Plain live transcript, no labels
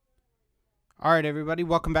All right, everybody,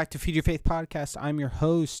 welcome back to Feed Your Faith Podcast. I'm your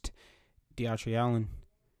host, DeAndre Allen.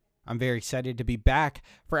 I'm very excited to be back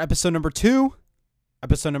for episode number 2.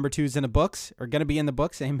 Episode number 2 is in the books, or going to be in the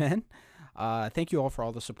books, amen. Thank you all for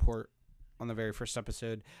all the support on the very first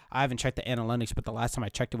episode. I haven't checked the analytics, but the last time I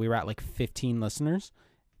checked it, we were at like 15 listeners.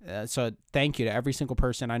 So thank you to every single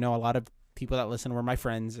person. I know a lot of people that listen were my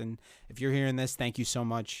friends, and if you're hearing this, thank you so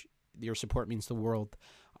much. Your support means the world.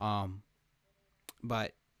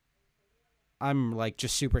 But I'm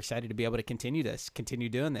just super excited to be able to continue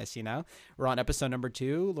doing this. We're on episode number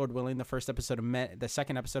 2, Lord willing, the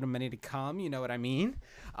second episode of many to come. You know what I mean?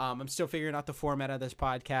 I'm still figuring out the format of this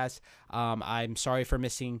podcast. I'm sorry for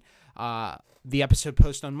missing the episode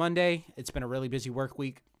post on Monday. It's been a really busy work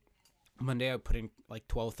week. Monday I put in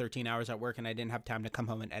 12, 13 hours at work, and I didn't have time to come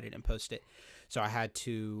home and edit and post it. So I had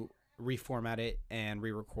to reformat it and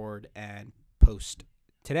re-record and post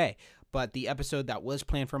today. But the episode that was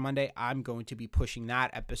planned for Monday, I'm going to be pushing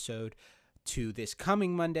that episode to this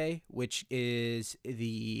coming Monday, which is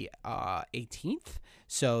the 18th.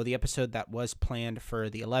 So the episode that was planned for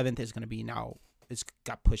the 11th is going to be it's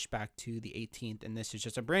got pushed back to the 18th. And this is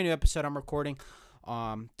just a brand new episode I'm recording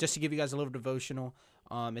just to give you guys a little devotional.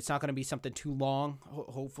 It's not going to be something too long,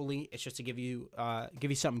 hopefully. It's just to give you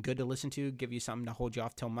something good to listen to, give you something to hold you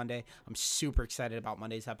off till Monday. I'm super excited about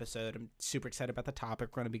Monday's episode. I'm super excited about the topic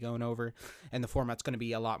we're going to be going over, and the format's going to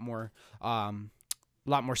be a lot more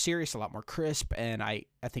serious, a lot more crisp, and I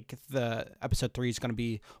think the episode 3 is going to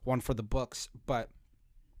be one for the books. But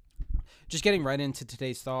just getting right into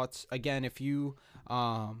today's thoughts. Again, if you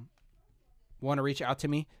want to reach out to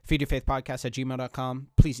me, feedyourfaithpodcast@gmail.com.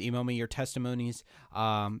 Please email me your testimonies.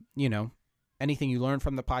 Anything you learned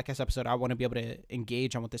from the podcast episode. I want to be able to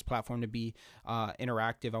engage. I want this platform to be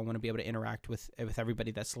interactive. I want to be able to interact with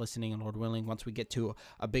everybody that's listening, and Lord willing, once we get to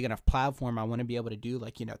a big enough platform, I want to be able to do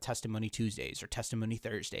Testimony Tuesdays or Testimony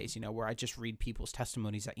Thursdays, where I just read people's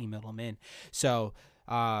testimonies. I email them in. So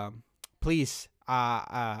please,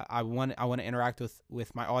 I want to interact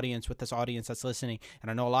with my audience, with this audience that's listening.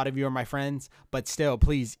 And I know a lot of you are my friends, but still,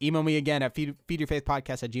 please email me again at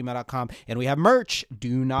feedyourfaithpodcast@gmail.com. And we have merch.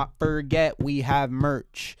 Do not forget, we have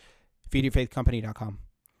merch. feedyourfaithcompany.com.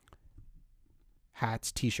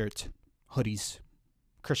 Hats, t-shirts, hoodies,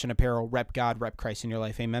 Christian apparel. Rep God, rep Christ in your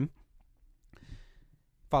life. Amen.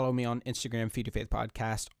 Follow me on Instagram, Feed Your Faith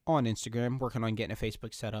Podcast on Instagram. Working on getting a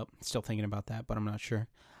Facebook set up. Still thinking about that, but I'm not sure.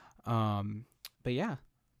 But yeah,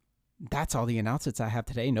 that's all the announcements I have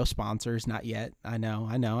today. No sponsors, not yet. I know.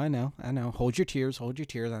 Hold your tears. I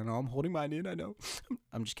know I'm holding mine in. I know.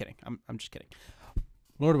 I'm just kidding. I'm just kidding.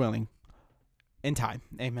 Lord willing, in time.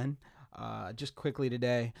 Amen. Just quickly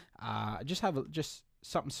today, just have just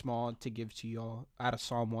something small to give to y'all out of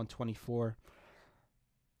Psalm 124.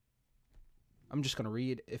 I'm just going to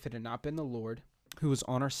read. If it had not been the Lord who was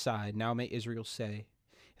on our side, now may Israel say,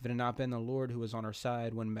 if it had not been the Lord who was on our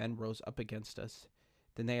side when men rose up against us,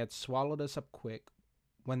 then they had swallowed us up quick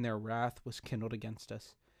when their wrath was kindled against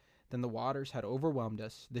us. Then the waters had overwhelmed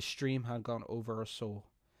us, the stream had gone over our soul.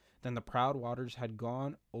 Then the proud waters had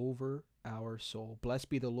gone over our soul. Blessed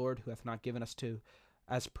be the Lord who hath not given us to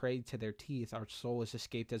as prey to their teeth. Our soul is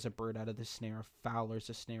escaped as a bird out of the snare. Fowler's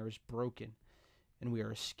the snare is broken, and we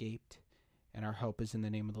are escaped. And our help is in the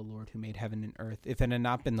name of the Lord who made heaven and earth. If it had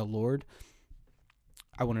not been the Lord,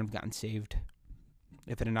 I wouldn't have gotten saved.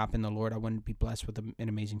 If it had not been the Lord, I wouldn't be blessed with an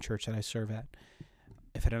amazing church that I serve at.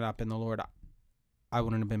 If it had not been the Lord, I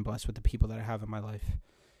wouldn't have been blessed with the people that I have in my life.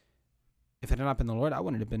 If it had not been the Lord, I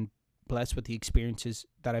wouldn't have been blessed with the experiences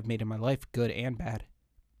that I've made in my life, good and bad.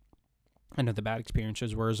 I know the bad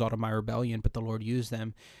experiences were a result of my rebellion, but the Lord used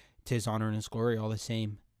them to his honor and his glory all the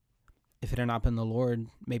same. If it had not been the Lord,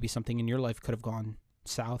 maybe something in your life could have gone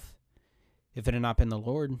south. If it had not been the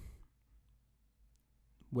Lord,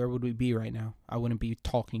 where would we be right now? I wouldn't be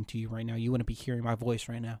talking to you right now. You wouldn't be hearing my voice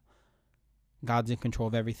right now. God's in control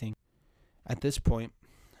of everything. At this point,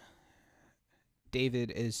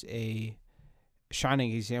 David is a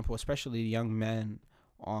shining example, especially to young men,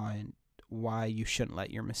 on why you shouldn't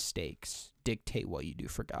let your mistakes dictate what you do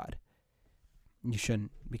for God. You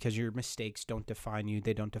shouldn't, because your mistakes don't define you.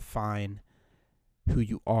 They don't define who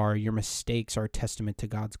you are. Your mistakes are a testament to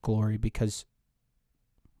God's glory, because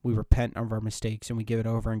we repent of our mistakes and we give it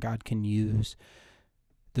over, and God can use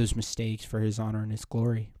those mistakes for his honor and his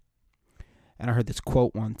glory. And I heard this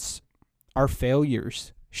quote once: our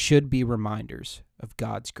failures should be reminders of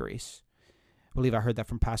God's grace. I believe I heard that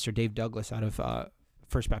from Pastor Dave Douglas out of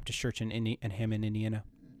First Baptist Church in Hammond, Indiana.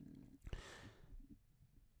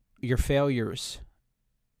 Your failures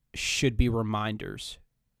should be reminders,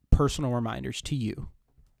 personal reminders to you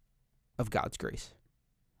of God's grace.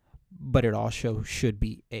 but it also should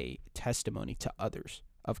be a testimony to others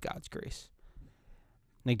of God's grace.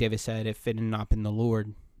 Like David said, if it had not been the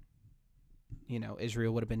Lord,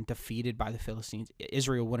 Israel would have been defeated by the Philistines.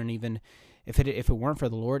 Israel wouldn't even, if it weren't for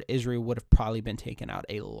the Lord, Israel would have probably been taken out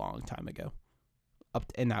a long time ago,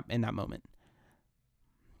 in that moment.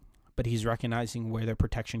 But he's recognizing where their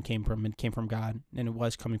protection came from, and came from God, and it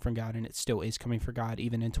was coming from God, and it still is coming from God,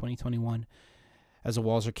 even in 2021, as the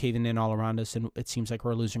walls are caving in all around us, and it seems like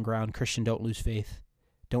we're losing ground. Christian, don't lose faith.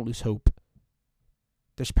 Don't lose hope.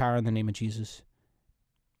 There's power in the name of Jesus.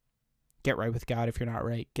 Get right with God if you're not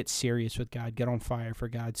right. Get serious with God. Get on fire for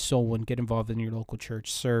God. Soul win. Get involved in your local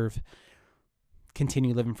church. Serve.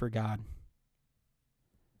 Continue living for God.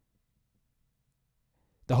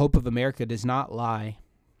 The hope of America does not lie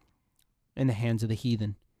in the hands of the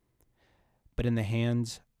heathen, but in the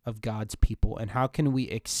hands of God's people. And how can we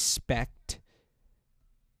expect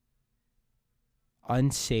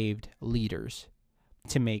unsaved leaders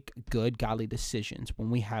to make good, godly decisions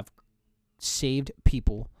when we have saved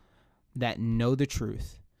people that know the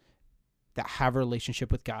truth, that have a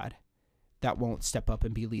relationship with God, that won't step up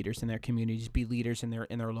and be leaders in their communities, be leaders in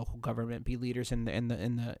their local government, be leaders in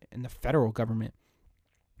the federal government?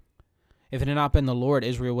 If it had not been the Lord,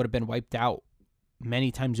 Israel would have been wiped out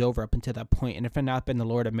many times over up until that point. And if it had not been the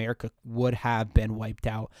Lord, America would have been wiped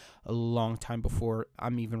out a long time before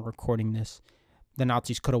I'm even recording this. The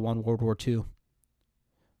Nazis could have won World War II.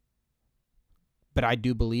 But I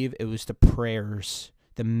do believe it was the prayers,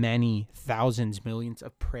 the many thousands, millions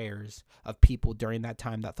of prayers of people during that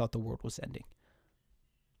time that thought the world was ending,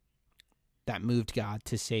 that moved God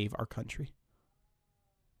to save our country.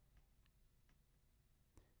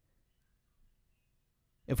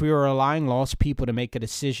 If we are allowing lost people to make a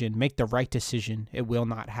decision, make the right decision, it will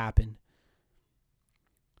not happen.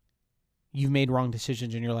 You've made wrong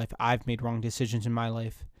decisions in your life. I've made wrong decisions in my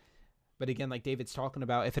life. But again, like David's talking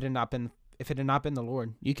about, if it had not been the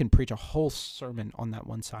Lord, you can preach a whole sermon on that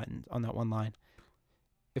one side, on that one line.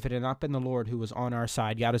 If it had not been the Lord who was on our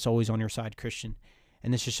side, God is always on your side, Christian.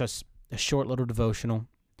 And this is just a short little devotional.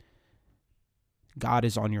 God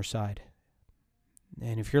is on your side.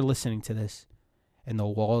 And if you're listening to this and the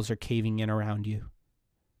walls are caving in around you,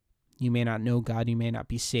 you may not know God, you may not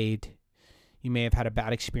be saved. You may have had a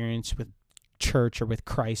bad experience with church or with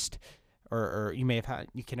Christ, or you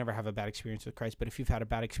can never have a bad experience with Christ, but if you've had a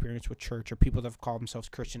bad experience with church or people that have called themselves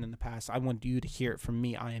Christian in the past, I want you to hear it from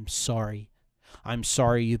me. I am sorry. I'm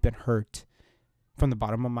sorry you've been hurt. From the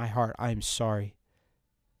bottom of my heart, I am sorry.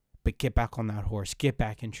 But get back on that horse. Get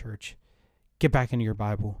back in church. Get back into your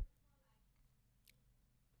Bible.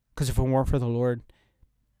 Because if it weren't for the Lord,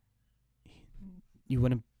 you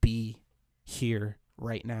wouldn't be here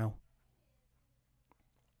right now.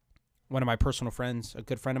 One of my personal friends, a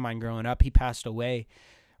good friend of mine growing up, he passed away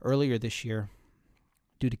earlier this year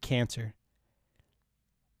due to cancer.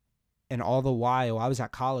 And all the while, I was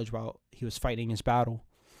at college while he was fighting his battle.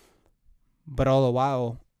 But all the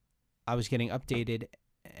while, I was getting updated.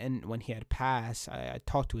 And when he had passed, I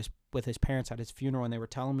talked with his parents at his funeral, and they were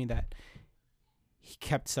telling me that he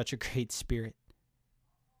kept such a great spirit.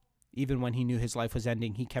 Even when he knew his life was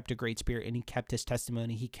ending, he kept a great spirit, and he kept his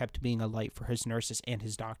testimony. He kept being a light for his nurses and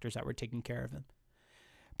his doctors that were taking care of him.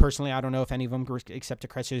 Personally, I don't know if any of them accepted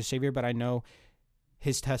Christ as a Savior, but I know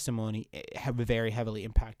his testimony have very heavily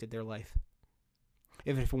impacted their life.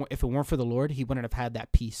 If it weren't for the Lord, he wouldn't have had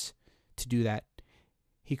that peace to do that.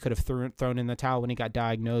 He could have thrown in the towel when he got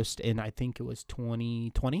diagnosed in, I think it was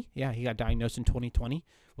 2020. Yeah, he got diagnosed in 2020,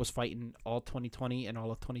 was fighting all 2020 and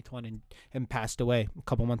all of 2020 and passed away a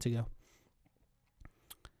couple months ago.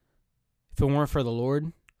 If it weren't for the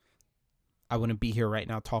Lord, I wouldn't be here right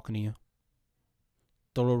now talking to you.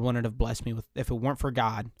 The Lord wouldn't have blessed me with, if it weren't for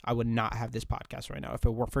God, I would not have this podcast right now. If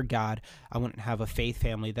it weren't for God, I wouldn't have a faith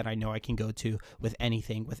family that I know I can go to with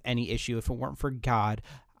anything, with any issue. If it weren't for God,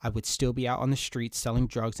 I would still be out on the streets selling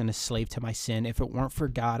drugs and a slave to my sin. If it weren't for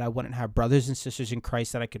God, I wouldn't have brothers and sisters in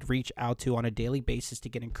Christ that I could reach out to on a daily basis to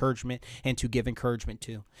get encouragement and to give encouragement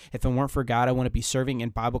to. If it weren't for God, I wouldn't be serving in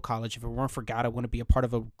Bible college. If it weren't for God, I wouldn't be a part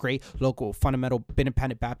of a great local fundamental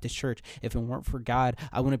independent Baptist church. If it weren't for God,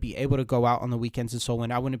 I wouldn't be able to go out on the weekends and soul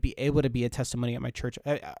win. I wouldn't be able to be a testimony at my church,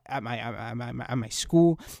 at my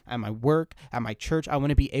school, at my work, at my church. I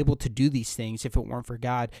wouldn't be able to do these things if it weren't for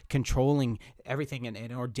God controlling everything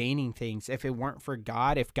and ordaining things. If it weren't for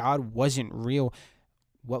God, if God wasn't real,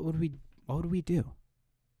 what would we do?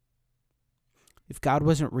 If God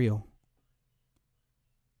wasn't real,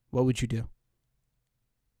 what would you do?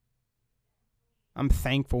 I'm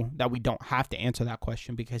thankful that we don't have to answer that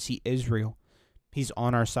question because he is real. He's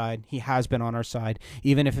on our side. He has been on our side.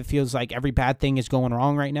 Even if it feels like every bad thing is going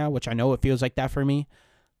wrong right now, which I know it feels like that for me,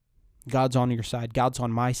 God's on your side. God's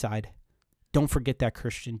on my side. Don't forget that,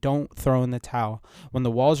 Christian. Don't throw in the towel. When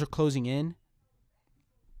the walls are closing in,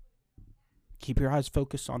 keep your eyes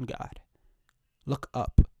focused on God. Look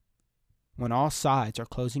up. When all sides are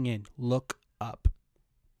closing in, look up.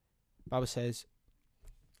 The Bible says,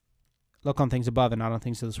 look on things above and not on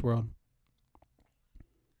things of this world.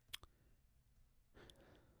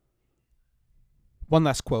 One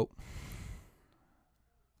last quote,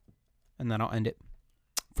 and then I'll end it.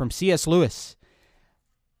 From C.S. Lewis.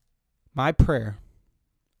 My prayer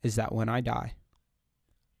is that when I die,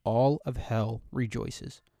 all of hell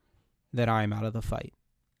rejoices that I am out of the fight.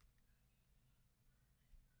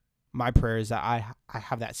 My prayer is that I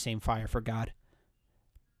have that same fire for God.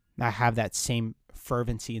 I have that same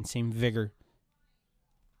fervency and same vigor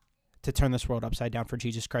to turn this world upside down for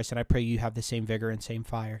Jesus Christ. And I pray you have the same vigor and same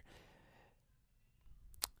fire.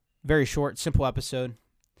 Very short, simple episode.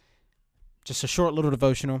 Just a short little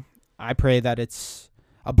devotional. I pray that it's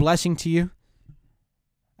a blessing to you.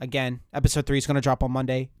 Again, episode 3 is going to drop on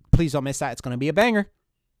Monday. Please don't miss that. It's going to be a banger.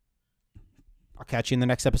 I'll catch you in the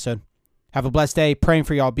next episode. Have a blessed day. Praying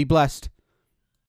for y'all. Be blessed.